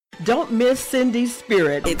Don't miss Cindy's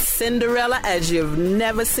Spirit. It's Cinderella as you've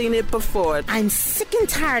never seen it before. I'm sick and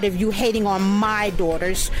tired of you hating on my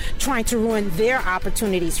daughters, trying to ruin their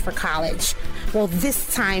opportunities for college. Well,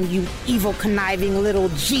 this time, you evil, conniving little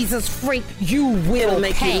Jesus freak, you will It'll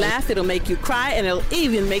make pay. you laugh, it'll make you cry, and it'll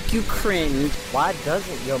even make you cringe. Why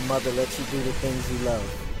doesn't your mother let you do the things you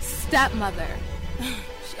love? Stepmother.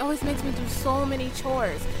 She always makes me do so many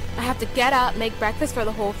chores. I have to get up, make breakfast for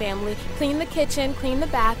the whole family, clean the kitchen, clean the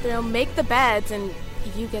bathroom, make the beds, and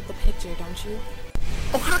you get the picture, don't you?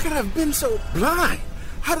 Oh, how could I have been so blind?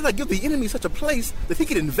 How did I give the enemy such a place that he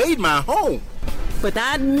could invade my home? But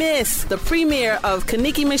not miss the premiere of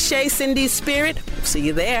Kaniki Mache, Cindy's Spirit. See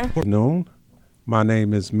you there. Good afternoon. My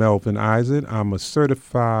name is Melvin Isaac. I'm a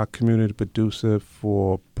certified community producer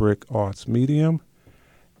for Brick Arts Medium.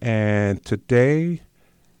 And today,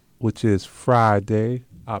 which is Friday,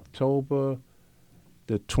 October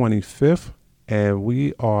the 25th, and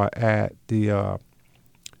we are at the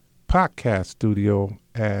podcast studio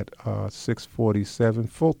at 647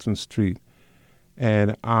 Fulton Street.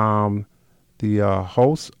 And I'm the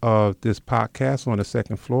host of this podcast on the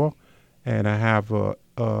second floor, and I have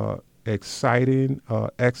a exciting,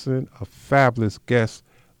 excellent, a fabulous guest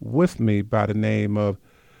with me by the name of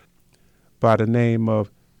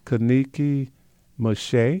Kaniki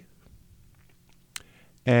Mache,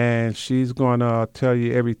 and she's going to tell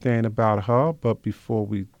you everything about her. But before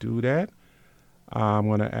we do that, I'm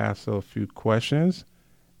going to ask her a few questions,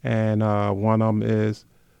 and one of them is,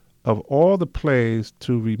 of all the plays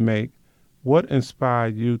to remake, what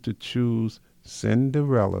inspired you to choose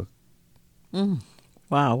Cinderella?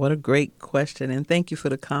 Wow, what a great question, and thank you for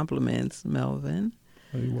the compliments, Melvin.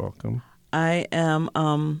 You're welcome. I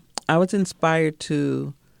was inspired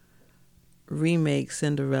to remake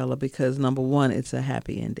Cinderella because, number one, it's a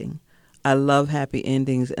happy ending. I love happy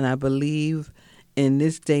endings, and I believe in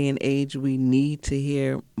this day and age we need to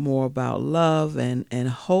hear more about love and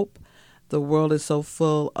hope. The world is so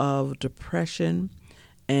full of depression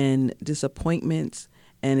and disappointments,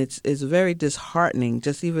 and it's very disheartening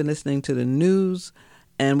just even listening to the news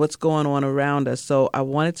and what's going on around us. So I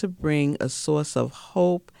wanted to bring a source of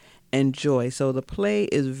hope and joy. So the play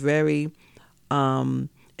is very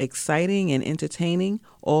exciting and entertaining.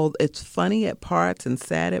 It's funny at parts and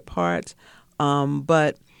sad at parts,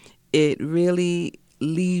 but it really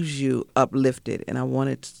leaves you uplifted, and I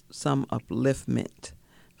wanted some upliftment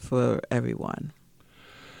for everyone.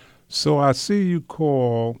 So I see you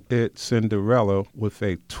call it Cinderella with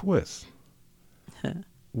a twist.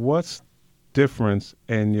 What's difference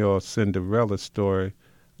in your Cinderella story?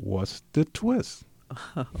 What's the twist?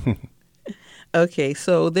 Okay,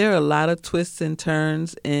 so there are a lot of twists and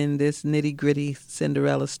turns in this nitty-gritty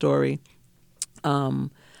Cinderella story.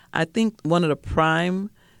 I think one of the prime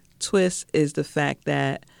twists is the fact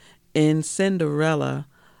that in Cinderella,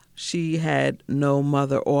 she had no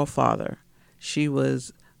mother or father. She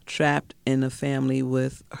was trapped in a family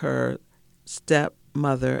with her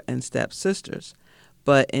stepmother and stepsisters.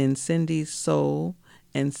 But in Cindy's soul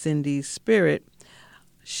and Cindy's spirit,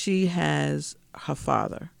 she has her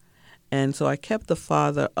father. And so I kept the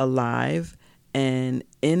father alive and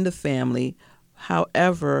in the family.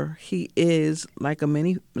 However, he is like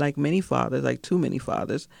many fathers, like too many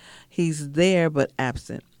fathers. He's there but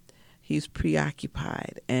absent. He's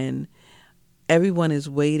preoccupied, and everyone is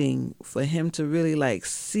waiting for him to really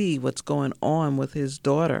see what's going on with his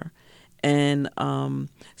daughter. And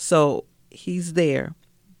so he's there,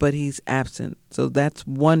 but he's absent. So that's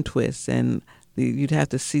one twist, and you'd have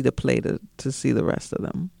to see the play to see the rest of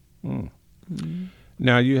them. Mm.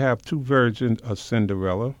 Now you have two versions of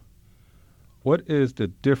Cinderella. What is the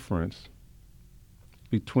difference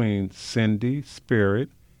between Cindy's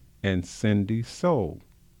spirit and Cindy's soul?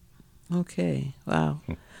 Okay, wow.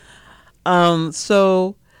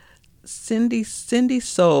 So Cindy's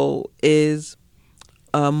soul is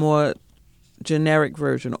a more generic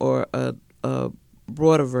version or a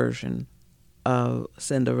broader version of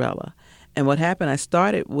Cinderella. And what happened, I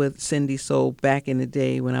started with Cindy's soul back in the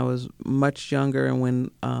day when I was much younger, and when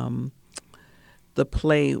the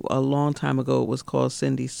play a long time ago was called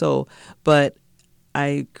Cindy's Soul. But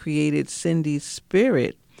I created Cindy's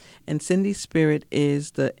Spirit, and Cindy's Spirit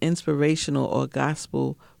is the inspirational or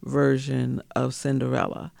gospel version of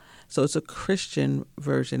Cinderella. So it's a Christian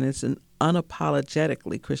version. It's an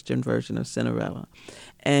unapologetically Christian version of Cinderella.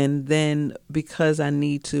 And then because I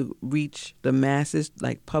need to reach the masses,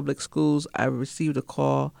 like public schools, I received a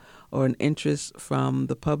call or an interest from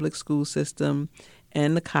the public school system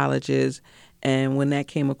and the colleges. And when that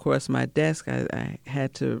came across my desk, I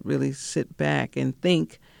had to really sit back and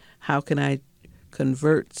think, how can I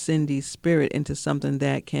convert Cindy's spirit into something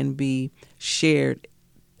that can be shared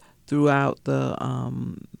throughout the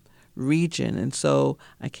region. And so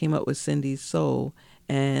I came up with Cindy's Soul,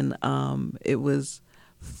 and it was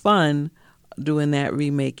fun doing that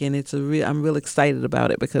remake, and I'm real excited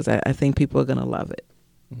about it because I think people are going to love it.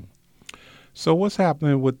 So what's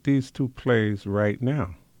happening with these two plays right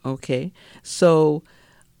now? Okay, so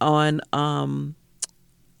on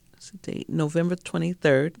what's the date? November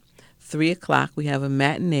 23rd, 3:00, we have a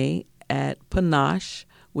matinee at Panache,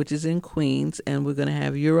 which is in Queens, and we're going to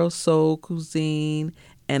have Euro Soul Cuisine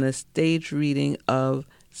and a stage reading of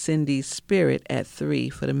Cindy's Spirit at 3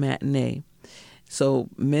 for the matinee. So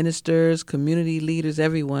ministers, community leaders,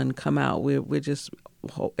 everyone come out. We're just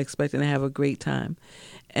expecting to have a great time.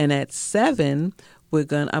 And at 7, we're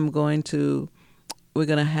gonna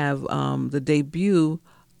have the debut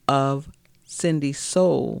of Cindy's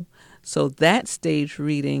Soul. So that stage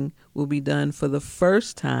reading will be done for the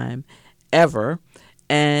first time ever,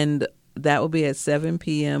 and that will be at 7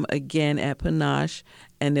 p.m. again at Panache,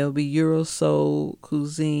 and there'll be Euro Soul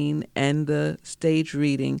Cuisine and the stage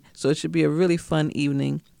reading. So it should be a really fun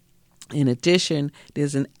evening. In addition,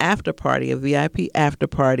 there's an after party, a VIP after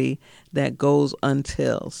party that goes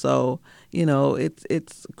until. So,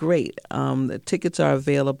 it's great. The tickets are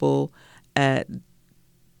available at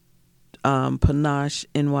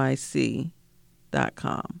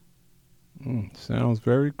PanacheNYC.com. Sounds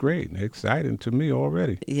very great and exciting to me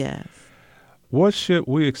already. Yes. What should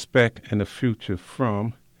we expect in the future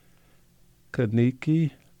from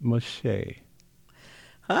Kinnicky Mache?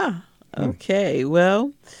 Okay.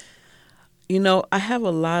 Well, I have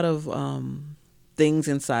a lot of things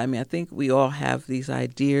inside me. I think we all have these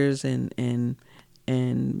ideas and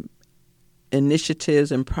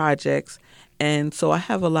initiatives and projects. And so I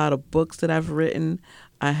have a lot of books that I've written.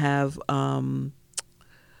 I have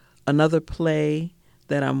another play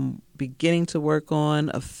that I'm beginning to work on,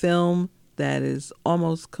 a film that is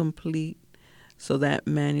almost complete, so that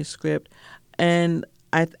manuscript. And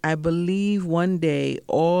I believe one day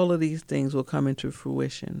all of these things will come into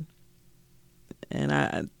fruition.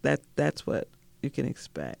 And that's what you can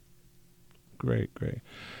expect. Great.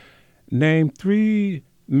 Name 3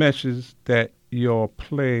 messages that your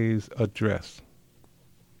plays address.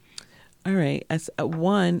 All right.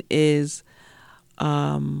 One is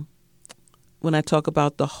when I talk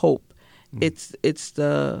about the hope, it's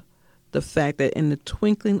the fact that in the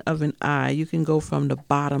twinkling of an eye, you can go from the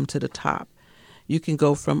bottom to the top. You can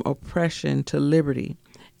go from oppression to liberty,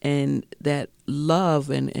 and that love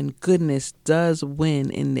and goodness does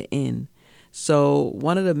win in the end. So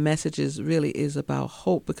one of the messages really is about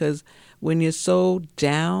hope, because when you're so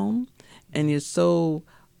down and you're so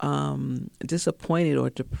disappointed or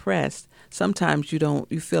depressed, sometimes you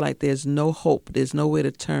feel like there's no hope, there's nowhere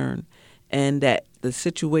to turn, and that the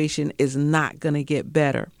situation is not going to get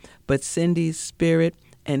better. But Cindy's Spirit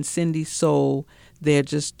and Cindy's Soul, they're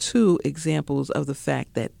just 2 examples of the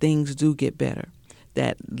fact that things do get better.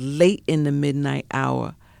 That late in the midnight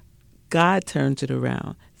hour, God turns it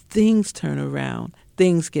around. Things turn around.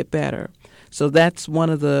 Things get better. So that's one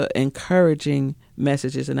of the encouraging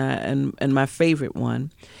messages, and my favorite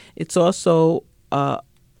one. It's also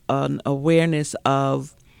an awareness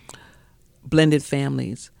of blended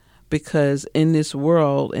families, because in this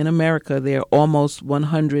world, in America, there are almost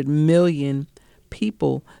 100 million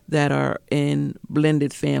people that are in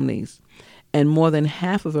blended families. And more than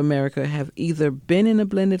half of America have either been in a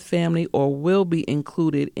blended family or will be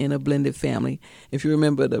included in a blended family. If you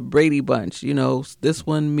remember the Brady Bunch, this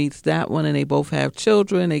one meets that one and they both have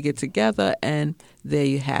children, they get together, and there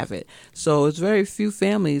you have it. So it's very few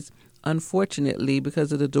families, unfortunately,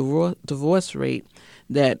 because of the divorce rate,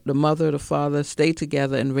 that the mother or the father stay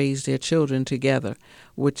together and raise their children together,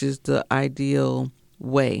 which is the ideal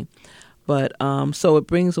way. But so it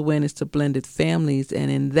brings awareness to blended families,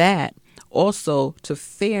 and in that, also to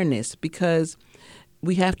fairness, because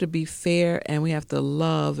we have to be fair and we have to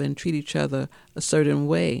love and treat each other a certain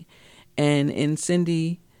way. And in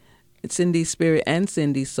Cindy's Spirit and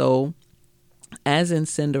Cindy's Soul, as in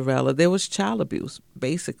Cinderella, there was child abuse.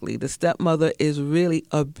 Basically, the stepmother is really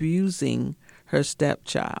abusing her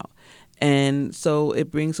stepchild. And so it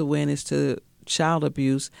brings awareness to child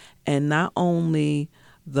abuse, and not only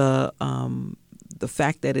the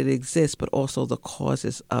fact that it exists, but also the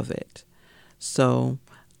causes of it. So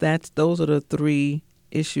those are the 3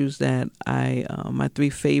 issues that my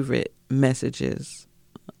 3 favorite messages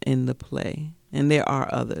in the play, and there are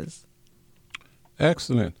others.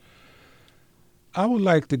 Excellent. I would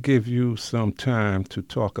like to give you some time to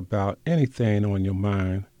talk about anything on your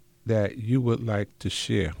mind that you would like to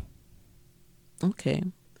share. Okay.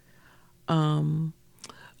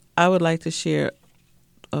 I would like to share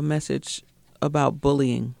a message about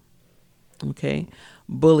bullying. Okay?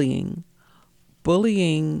 Bullying.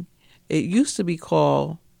 Bullying, it used to be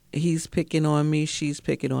called he's picking on me, she's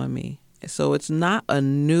picking on me. So it's not a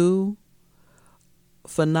new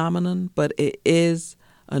phenomenon, but it is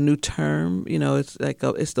a new term. You know, it's like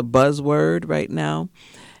it's the buzzword right now.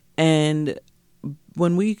 And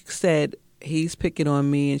when we said he's picking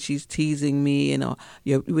on me and she's teasing me,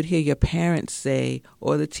 you would hear your parents say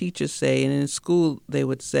or the teachers say, and in school they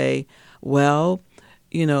would say, well,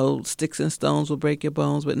 sticks and stones will break your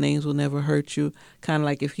bones, but names will never hurt you. Kind of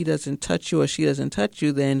like if he doesn't touch you or she doesn't touch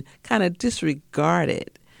you, then kind of disregard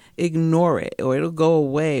it, ignore it, or it'll go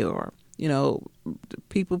away, or,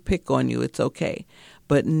 people pick on you, it's okay.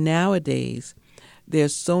 But nowadays,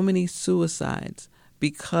 there's so many suicides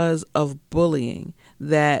because of bullying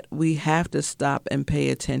that we have to stop and pay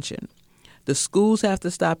attention. The schools have to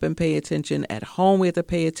stop and pay attention. At home, we have to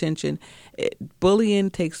pay attention. Bullying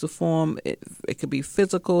takes the form, it could be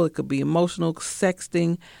physical, it could be emotional,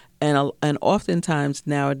 sexting, and oftentimes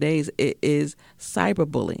nowadays it is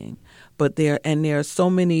cyberbullying. But there are so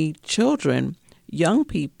many children, young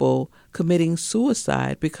people, committing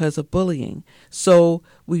suicide because of bullying. So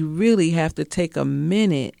we really have to take a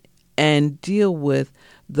minute and deal with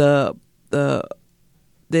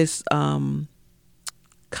this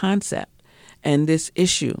concept and this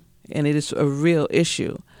issue, and it is a real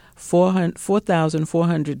issue.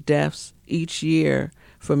 4,400 deaths each year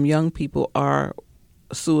from young people are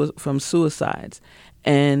from suicides,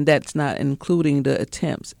 and that's not including the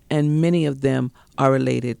attempts, and many of them are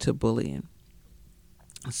related to bullying.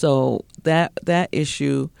 So that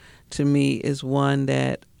issue to me is one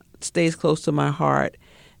that stays close to my heart.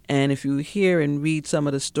 And if you hear and read some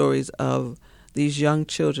of the stories of these young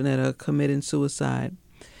children that are committing suicide,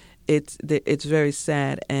 it's very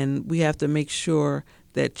sad, and we have to make sure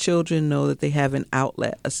that children know that they have an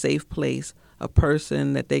outlet, a safe place, a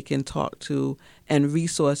person that they can talk to, and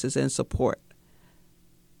resources and support.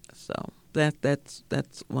 So that's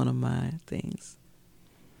one of my things.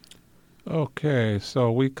 Okay, so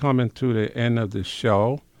we coming to the end of the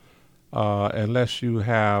show. Unless you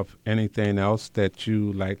have anything else that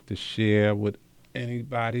you like to share with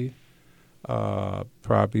anybody,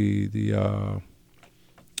 probably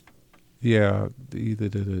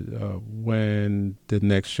when the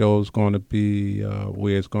next show is going to be,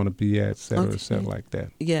 where it's going to be at, et cetera, like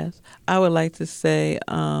that. Yes. I would like to say,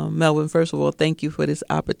 Melvin, first of all, thank you for this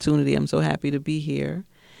opportunity. I'm so happy to be here.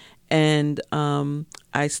 And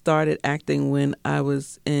I started acting when I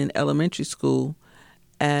was in elementary school,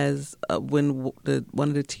 as when one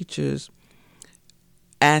of the teachers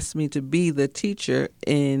asked me to be the teacher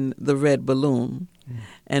in The Red Balloon. Mm.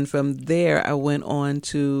 And from there, I went on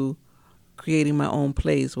to creating my own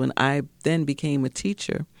plays when I then became a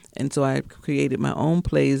teacher. And so I created my own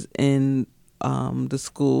plays in the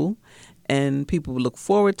school, and people would look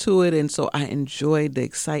forward to it. And so I enjoyed the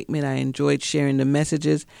excitement. I enjoyed sharing the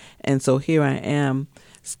messages. And so here I am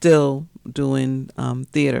still doing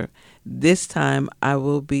theater. This time I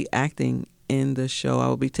will be acting in the show. I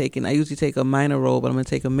usually take a minor role, but I'm going to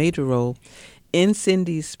take a major role in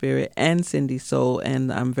Cindy's Spirit and Cindy's Soul,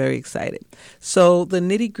 and I'm very excited. So the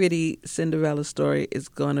Nitty Gritty Cinderella story is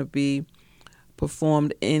going to be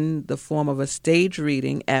performed in the form of a stage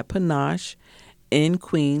reading at Panache in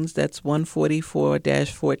Queens. That's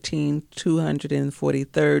 144-14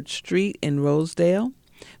 243rd Street in Rosedale,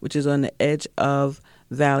 which is on the edge of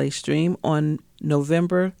Valley Stream, on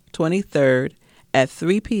November 23rd at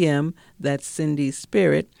 3 p.m. That's Cindy's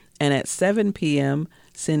Spirit, and at 7 p.m.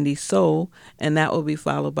 Cindy's Soul, and that will be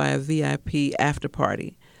followed by a VIP after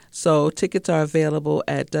party. So tickets are available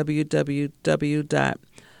at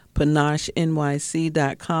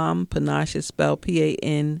www.panashenyc.com. Panache is spelled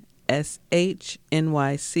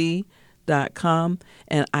PANSHNYC.com,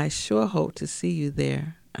 and I sure hope to see you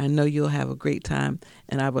there. I know you'll have a great time,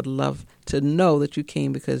 and I would love to know that you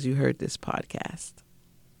came because you heard this podcast.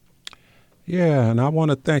 Yeah, and I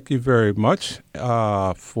want to thank you very much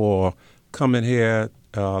for coming here,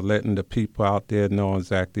 letting the people out there know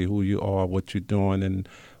exactly who you are, what you're doing, and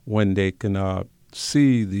when they can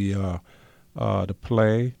see the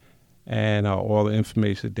play and all the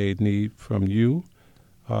information they need from you.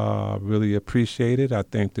 Really appreciate it. I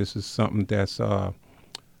think this is something that's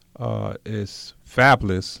is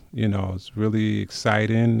fabulous. It's really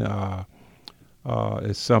exciting.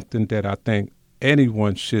 It's something that I think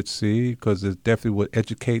anyone should see, because it definitely would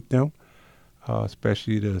educate them,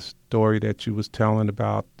 especially the story that you was telling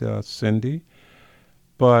about Cindy.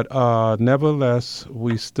 But nevertheless,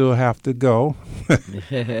 we still have to go.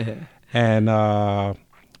 And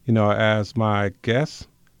as my guest.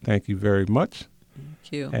 Thank you very much.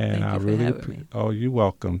 Thank you. And Thank you for having me. Oh, you're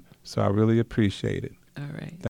welcome. So I really appreciate it. All right.